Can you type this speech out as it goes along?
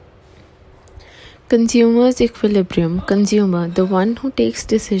Consumer's equilibrium. Consumer, the one who takes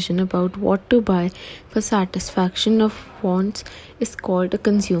decision about what to buy for satisfaction of wants, is called a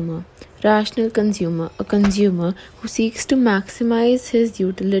consumer. Rational consumer, a consumer who seeks to maximize his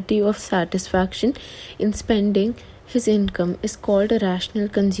utility of satisfaction in spending his income, is called a rational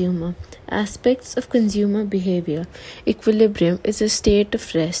consumer. Aspects of consumer behavior. Equilibrium is a state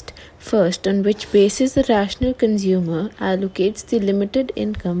of rest. First, on which basis the rational consumer allocates the limited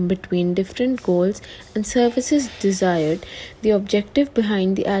income between different goals and services desired. The objective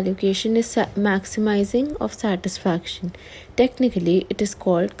behind the allocation is maximizing of satisfaction. Technically, it is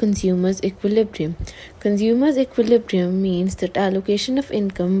called consumer's equilibrium. Consumer's equilibrium means that allocation of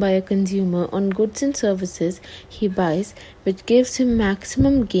income by a consumer on goods and services he buys, which gives him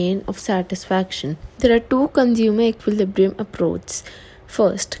maximum gain of satisfaction. There are two consumer equilibrium approaches.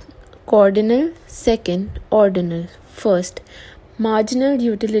 First, cardinal. Second, ordinal. First, marginal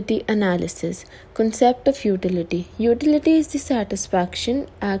utility analysis. Concept of utility. Utility is the satisfaction,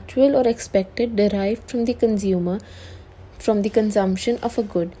 actual or expected, derived from the consumer from the consumption of a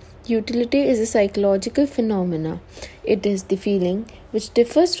good. Utility is a psychological phenomena. It is the feeling which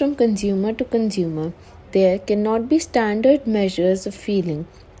differs from consumer to consumer. There cannot be standard measures of feeling.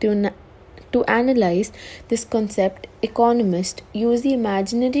 To analyze this concept, economists use the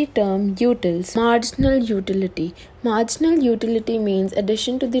imaginary term utils. Marginal utility. Marginal utility means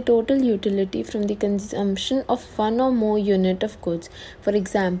addition to the total utility from the consumption of one or more unit of goods. For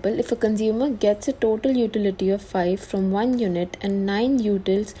example, if a consumer gets a total utility of 5 from 1 unit and 9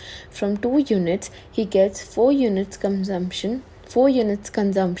 utils from 2 units, he gets 4 units consumption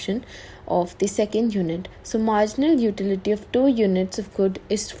of the second unit. So marginal utility of 2 units of good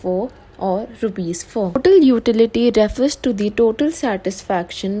is 4 or rupees 4. Total utility refers to the total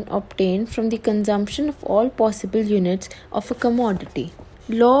satisfaction obtained from the consumption of all possible units of a commodity.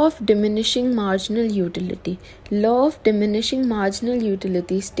 Law of diminishing marginal utility. Law of diminishing marginal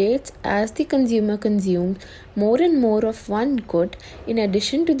utility states as the consumer consumes more and more of one good, in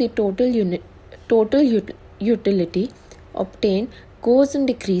addition to the total utility obtained goes on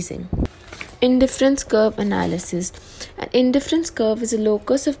decreasing. Indifference curve analysis. An indifference curve is a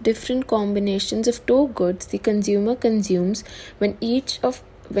locus of different combinations of two goods the consumer consumes when each of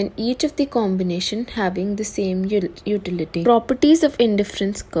the combination having the same utility. Properties of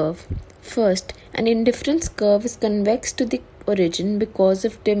indifference curve. First, an indifference curve is convex to the origin because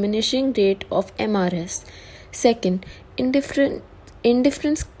of diminishing rate of MRS. Second,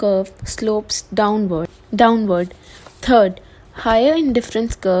 indifference curve slopes downward. Third, higher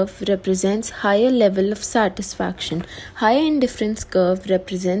indifference curve represents higher level of satisfaction. Higher indifference curve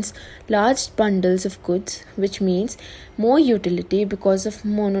represents large bundles of goods, which means more utility because of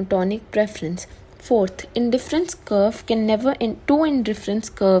monotonic preference. Fourth, two indifference curves can never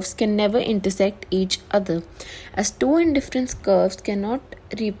intersect each other. As two indifference curves cannot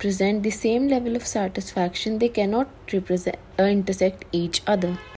represent the same level of satisfaction, they cannot intersect each other.